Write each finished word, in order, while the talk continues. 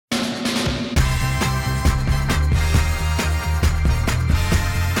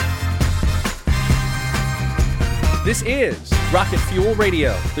This is Rocket Fuel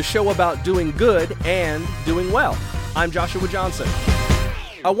Radio, the show about doing good and doing well. I'm Joshua Johnson.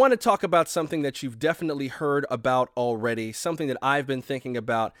 I want to talk about something that you've definitely heard about already, something that I've been thinking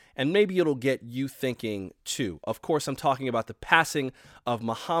about, and maybe it'll get you thinking too. Of course, I'm talking about the passing of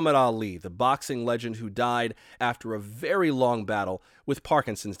Muhammad Ali, the boxing legend who died after a very long battle with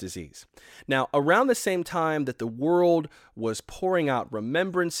Parkinson's disease. Now, around the same time that the world was pouring out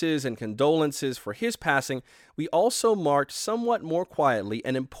remembrances and condolences for his passing, we also marked somewhat more quietly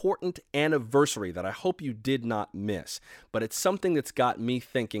an important anniversary that I hope you did not miss, but it's something that's got me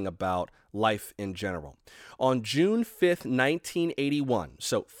thinking about life in general. On June 5th, 1981,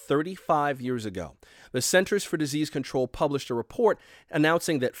 so 35 years ago, the Centers for Disease Control published a report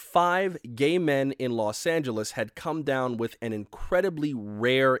announcing that 5 gay men in Los Angeles had come down with an incredibly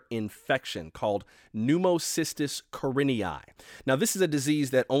rare infection called pneumocystis carinii. Now, this is a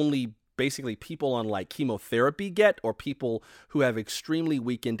disease that only basically people on like chemotherapy get, or people who have extremely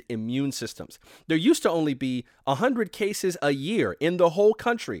weakened immune systems. There used to only be 100 cases a year in the whole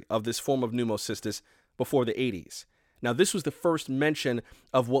country of this form of pneumocystis before the 80s. Now, this was the first mention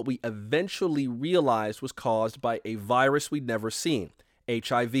of what we eventually realized was caused by a virus we'd never seen,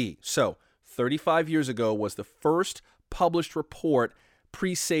 HIV. So, 35 years ago was the first published report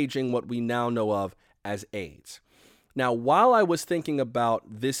presaging what we now know of as AIDS. Now, while I was thinking about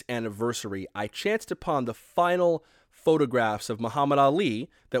this anniversary, I chanced upon the final photographs of Muhammad Ali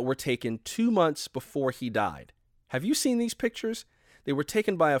that were taken 2 months before he died. Have you seen these pictures? They were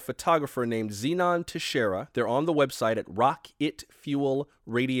taken by a photographer named Zenon Teixeira. They're on the website at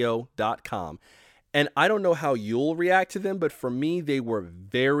rocketfuelradio.com. And I don't know how you'll react to them, but for me, they were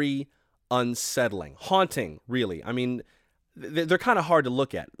very unsettling, haunting, really. I mean, they're kind of hard to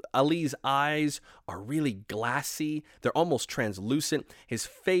look at. Ali's eyes are really glassy. They're almost translucent. His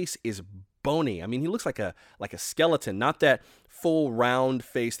face is bony. I mean, he looks like a skeleton, not that full round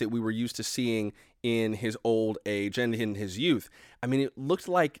face that we were used to seeing in his old age and in his youth. I mean, it looked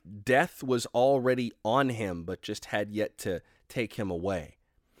like death was already on him, but just had yet to take him away.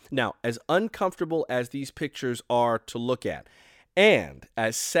 Now, as uncomfortable as these pictures are to look at, and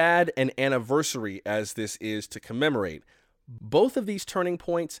as sad an anniversary as this is to commemorate, both of these turning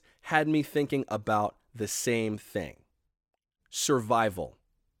points had me thinking about the same thing: survival,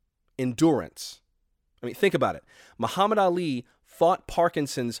 endurance. I mean, think about it. Muhammad Ali fought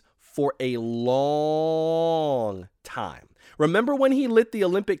Parkinson's for a long time. Remember when he lit the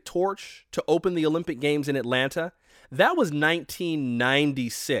Olympic torch to open the Olympic Games in Atlanta? That was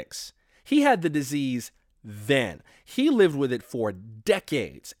 1996. He had the disease then. He lived with it for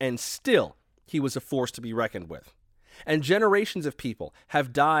decades, and still he was a force to be reckoned with. And generations of people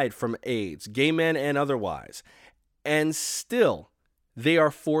have died from AIDS, gay men and otherwise, and still they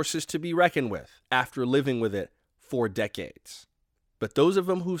are forces to be reckoned with after living with it for decades. But those of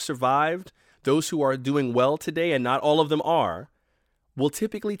them who've survived, those who are doing well today, and not all of them are, will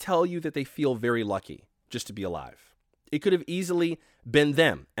typically tell you that they feel very lucky just to be alive. It could have easily been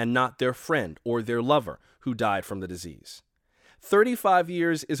them and not their friend or their lover who died from the disease. 35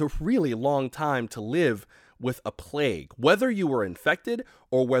 years is a really long time to live with a plague, whether you were infected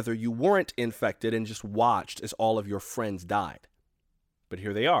or whether you weren't infected and just watched as all of your friends died. But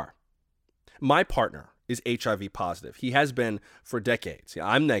here they are. My partner is HIV positive. He has been for decades.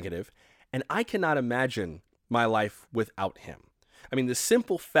 I'm negative, and I cannot imagine my life without him. I mean, the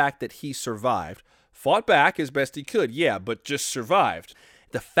simple fact that he survived, fought back as best he could, yeah, but just survived.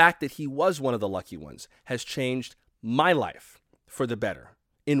 The fact that he was one of the lucky ones has changed my life for the better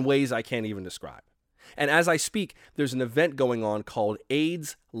in ways I can't even describe. And as I speak, there's an event going on called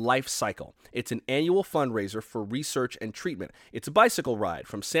AIDS Life Cycle. It's an annual fundraiser for research and treatment. It's a bicycle ride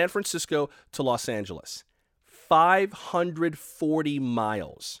from San Francisco to Los Angeles. 540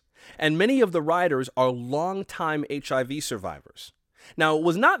 miles. And many of the riders are longtime HIV survivors. Now, it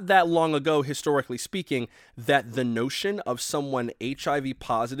was not that long ago, historically speaking, that the notion of someone HIV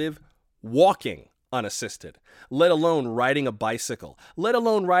positive walking unassisted, let alone riding a bicycle, let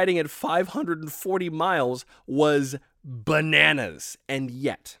alone riding at 540 miles, was bananas. And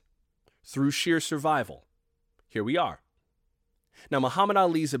yet, through sheer survival, here we are. Now, Muhammad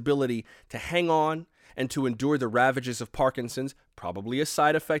Ali's ability to hang on and to endure the ravages of Parkinson's, probably a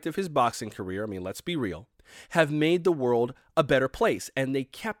side effect of his boxing career, I mean, let's be real, have made the world a better place, and they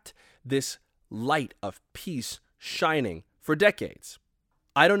kept this light of peace shining for decades.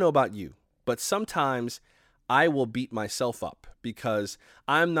 I don't know about you, but sometimes I will beat myself up because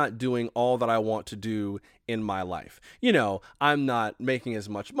I'm not doing all that I want to do in my life. I'm not making as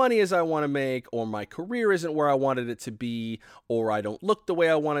much money as I want to make, or my career isn't where I wanted it to be, or I don't look the way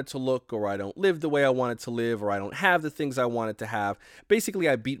I wanted to look, or I don't live the way I wanted to live, or I don't have the things I wanted to have. Basically,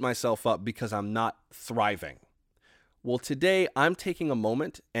 I beat myself up because I'm not thriving. Well, today I'm taking a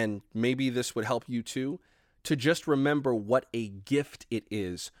moment, and maybe this would help you too, to just remember what a gift it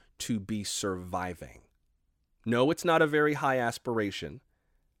is to be surviving. No, it's not a very high aspiration,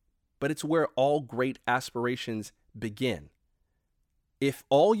 but it's where all great aspirations begin. If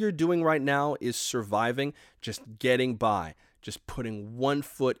all you're doing right now is surviving, just getting by, just putting one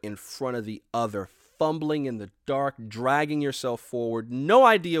foot in front of the other, fumbling in the dark, dragging yourself forward, no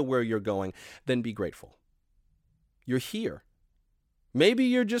idea where you're going, then be grateful. You're here. Maybe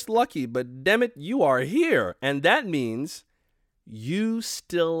you're just lucky, but damn it, you are here. And that means you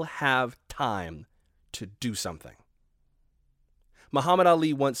still have time to do something. Muhammad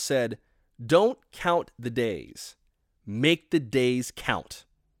Ali once said, "Don't count the days. Make the days count."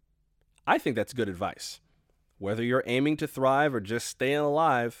 I think that's good advice. Whether you're aiming to thrive or just staying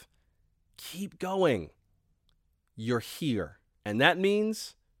alive, keep going. You're here. And that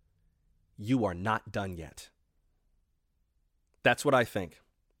means you are not done yet. That's what I think.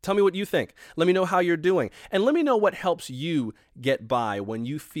 Tell me what you think. Let me know how you're doing. And let me know what helps you get by when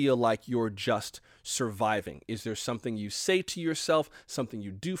you feel like you're just surviving. Is there something you say to yourself, something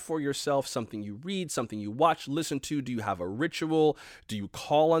you do for yourself, something you read, something you watch, listen to? Do you have a ritual? Do you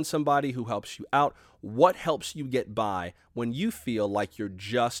call on somebody who helps you out? What helps you get by when you feel like you're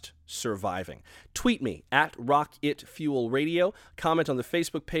just surviving? Tweet me at RockItFuelRadio, comment on the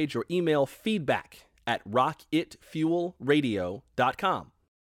Facebook page, or email feedback@rockitfuelradio.com.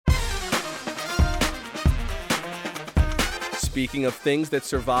 Speaking of things that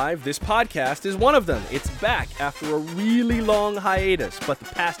survive, this podcast is one of them. It's back after a really long hiatus, but the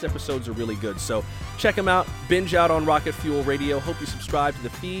past episodes are really good. So check them out, binge out on Rocket Fuel Radio. Hope you subscribe to the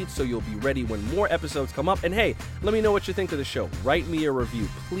feed so you'll be ready when more episodes come up. And hey, let me know what you think of the show. Write me a review.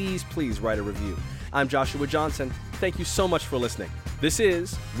 Please write a review. I'm Joshua Johnson. Thank you so much for listening. This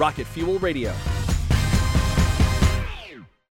is Rocket Fuel Radio.